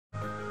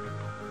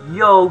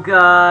Yo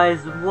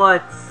guys,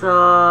 what's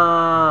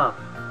up?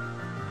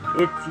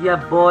 It's your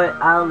boy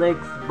Alex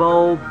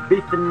Bo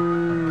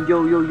Biffin.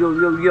 Yo yo yo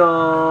yo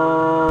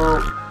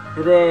yo.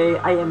 Today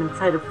I am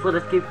inside of Flood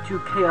Escape 2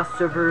 Chaos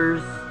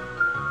servers.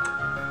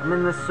 I'm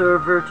in the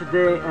server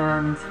today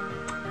and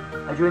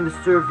I joined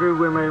the server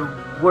where my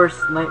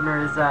worst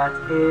nightmare is at.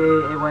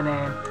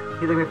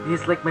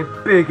 He's like my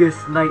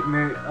biggest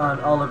nightmare on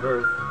all of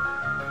Earth.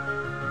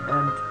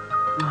 And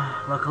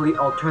luckily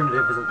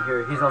Alternative isn't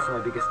here. He's also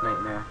my biggest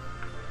nightmare.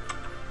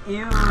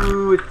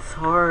 Ew, it's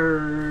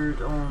hard.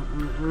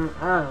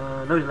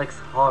 Nobody likes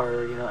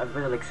hard, you know,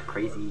 everybody likes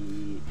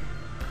crazy.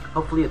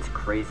 Hopefully it's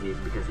crazy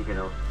because, you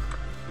know,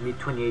 you need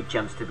 28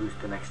 gems to boost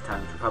the next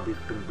time. It's probably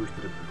been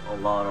boosted a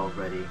lot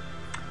already.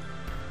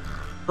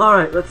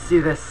 Alright, let's see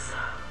this.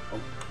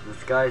 Oh,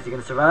 this guy, is he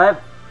gonna survive?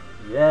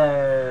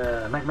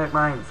 Yeah,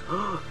 mines.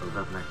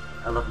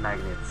 I love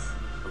magnets,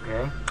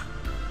 okay?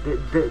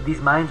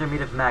 These mines are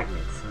made of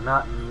magnets,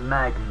 not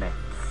magnets.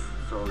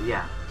 So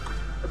yeah,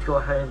 let's go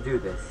ahead and do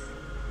this.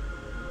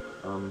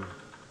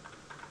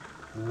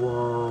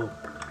 Whoa,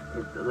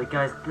 like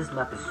guys, this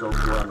map is so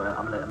cool.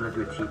 I'm gonna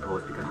do a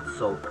T-pose because it's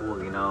so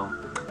cool, you know.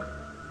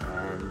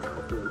 And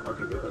hopefully,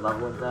 okay, the lava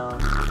went down.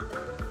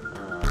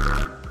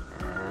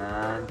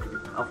 And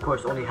of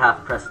course, only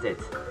half pressed it.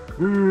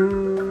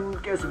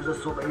 Guess it was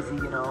just so lazy,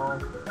 you know.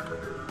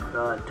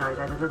 God, die.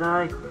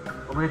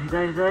 Oh my god, he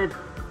died.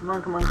 Come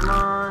on.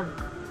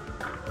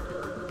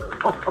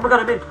 Oh my god,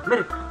 I made it.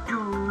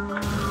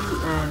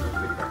 And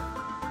everybody died.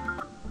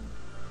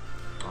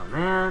 Oh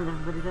man,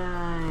 everybody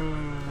died.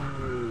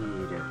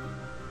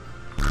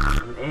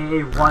 And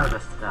AA wanted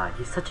us to die.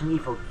 He's such an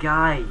evil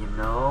guy, you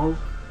know.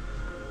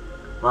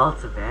 Wild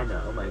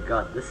Savannah. Oh my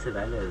god, this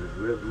Savannah is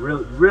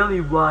really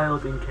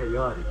wild and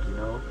chaotic, you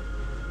know.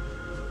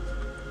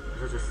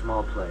 Such a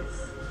small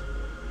place.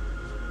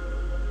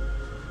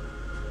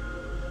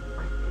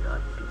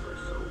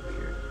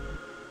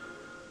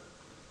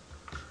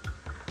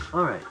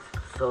 Alright,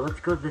 so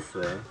let's go this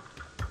way.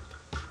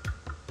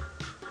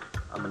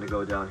 I'm gonna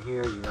go down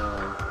here, you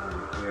know,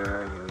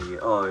 here.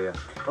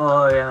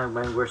 Oh yeah,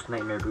 my worst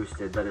nightmare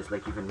boosted. That is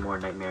like even more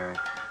nightmare.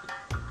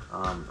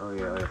 Oh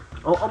yeah.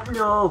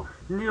 Oh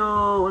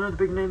no, another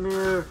big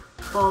nightmare.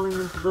 Falling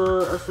into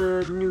the, I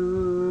said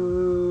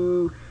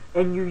no.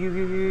 And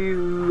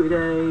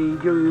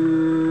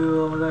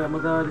oh my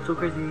god, it's so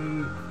crazy.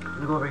 I'm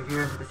gonna go over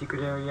here into the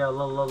secret area. I'm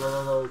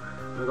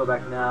gonna go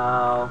back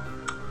now.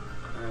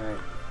 Alright.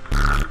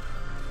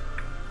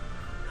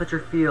 Touch or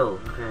feel,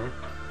 okay.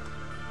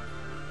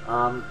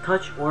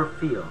 Touch or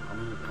feel.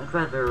 I'd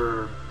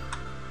rather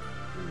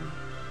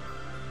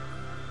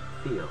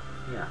feel.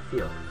 Yeah,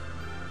 feel.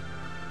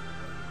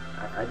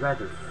 I'd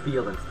rather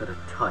feel instead of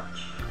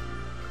touch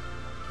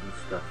and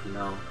stuff, you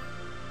know.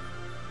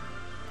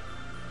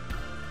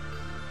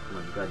 Oh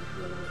my god,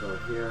 I'm gonna go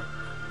here.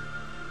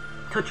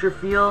 Touch or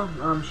feel.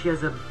 She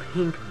has a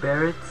pink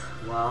beret.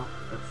 Wow,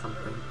 that's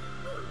something.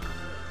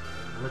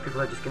 Other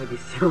people are just gonna be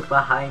sealed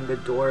behind the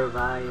door of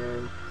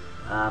iron.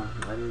 I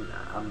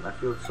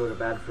feel sort of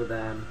bad for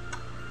them.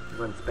 I'm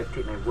going to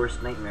spectate my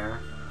worst nightmare.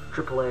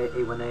 AAA,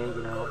 A1A,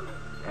 you know,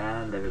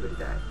 and everybody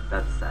died.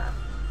 That's sad.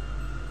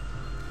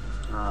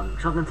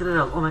 Sunken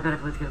Citadel. Oh my god,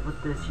 everybody's gonna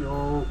put this,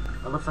 yo.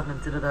 I love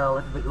Sunken Citadel.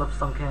 Everybody loves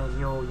Sunken,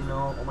 yo. You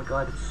know, oh my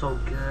god, it's so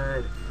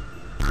good.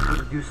 I'm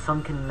gonna do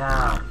Sunken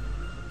now.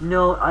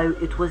 No,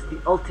 it was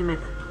the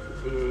ultimate.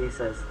 He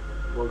says.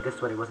 Well,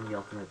 guess what? It wasn't the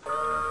ultimate.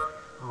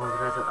 Oh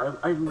guys,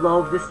 I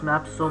love this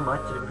map so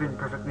much. It's been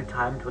perfectly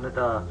timed. One of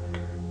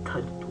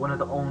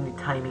the only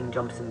timing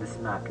jumps in this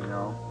map, you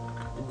know.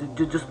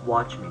 Just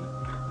watch me.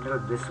 I'm gonna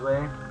go this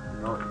way.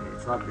 No,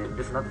 it's not.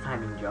 This is not the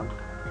timing jump.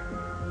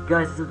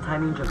 Guys, this is a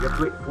timing jump. You have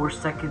to wait 4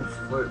 seconds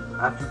for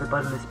after the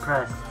button is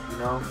pressed, you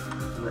know,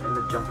 and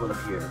the jump will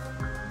appear.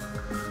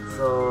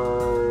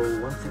 So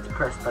once it's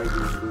pressed by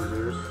these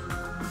losers.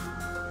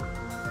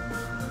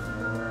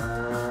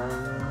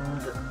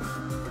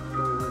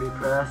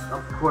 Pressed.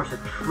 Of course, a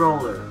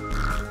troller.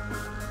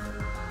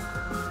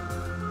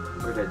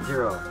 We're at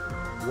 0,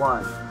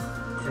 1,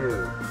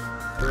 2,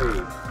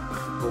 3,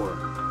 4.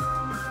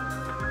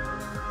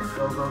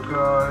 Go,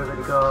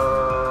 everybody go.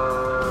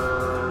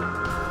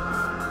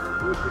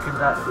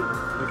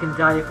 We can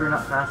die if we're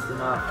not fast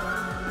enough.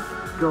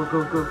 Go,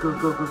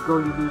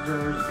 you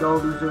losers. Go,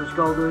 losers.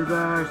 Go.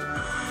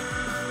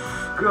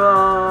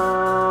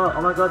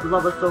 Oh my god, the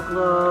lava's so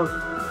close.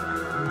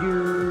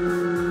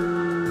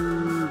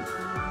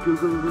 Go.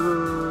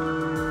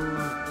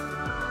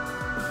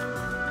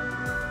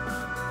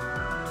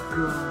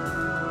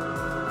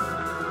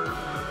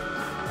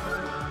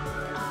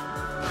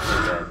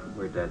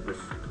 We're dead.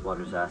 This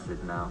water's acid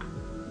now.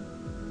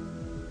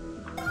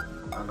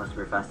 Unless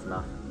we're fast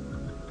enough.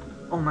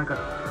 Oh my god.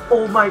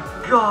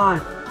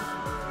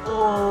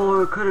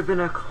 Oh, it could have been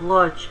a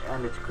clutch.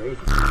 And it's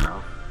crazy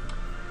now.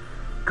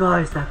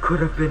 Guys, that could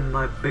have been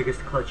my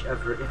biggest clutch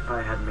ever if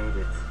I had made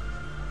it.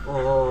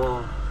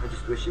 Oh, I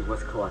just wish it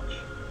was clutch.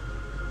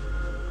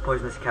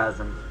 Poisonous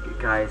chasm,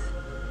 guys.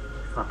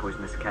 It's not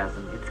poisonous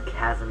chasm. It's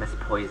chasm as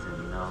poison,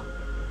 you know.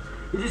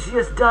 Did you see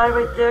us die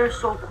right there?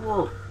 So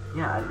cool.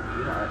 Yeah,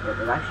 you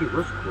know, it actually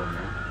was cool,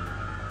 man.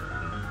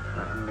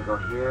 I'm gonna go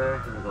here.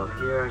 I'm gonna go up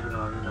here. You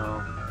know.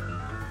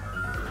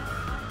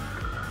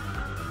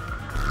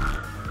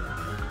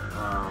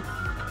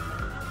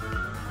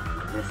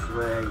 This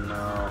way, you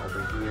know,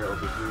 over here.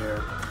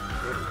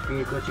 If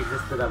speed glitch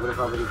existed, I would have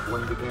already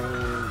won the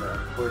game, but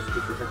of course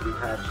speed glitch has to be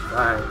patched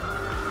by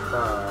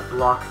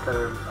blocks that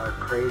are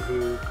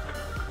crazy.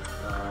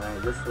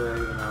 This way,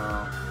 you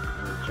know,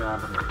 I'm gonna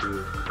jump, I'm gonna do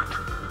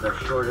the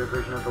shorter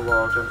version of the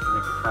wall jumps to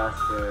make it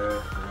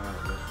faster.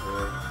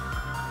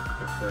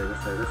 This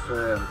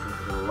way, I'm just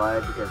gonna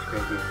live because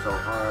crazy is so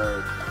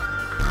hard.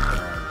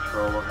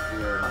 Troll over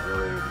here, not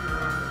really, you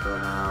know, I'm gonna go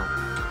now.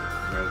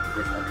 Make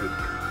this epic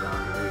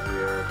down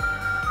here.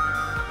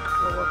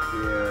 Go up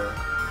here.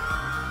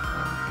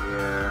 Down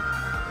here.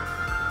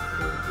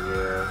 Go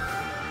here.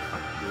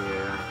 Up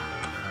here.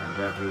 And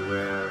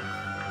everywhere.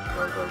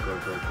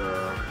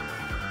 Go.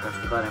 Press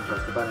the button,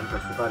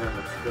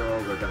 let's go.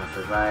 We're gonna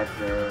survive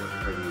this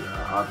pretty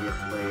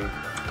obviously.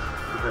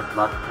 Because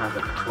lots of times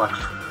I've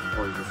clutched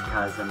Poisonous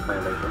Chasm by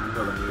like a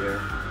millimeter.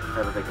 If I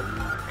was like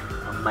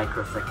a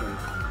microsecond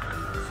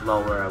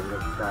slower, I would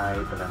have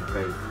died, but I'm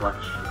very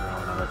clutch, you know.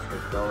 Now let's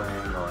get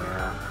going. Oh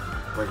yeah.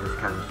 Poisonous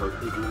Chasm so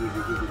easy.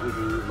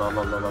 Lol.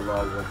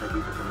 Once I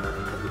beat this in the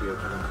video,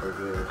 because I'm so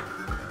good.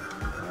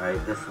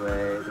 Alright, this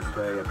way,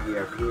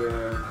 up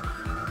here.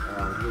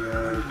 Around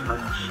here,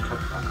 touch.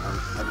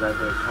 I'd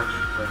rather touch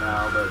for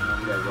now, but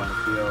you guys want to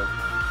feel.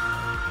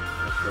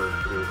 Let's go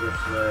through this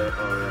way.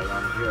 Oh yeah,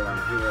 around here.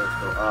 Let's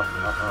go up.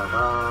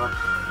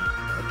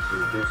 Let's do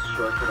this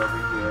shortcut over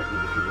here.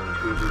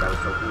 Easy. That was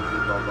so easy.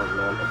 Lol.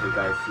 Okay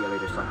guys, see you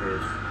later,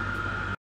 suckers.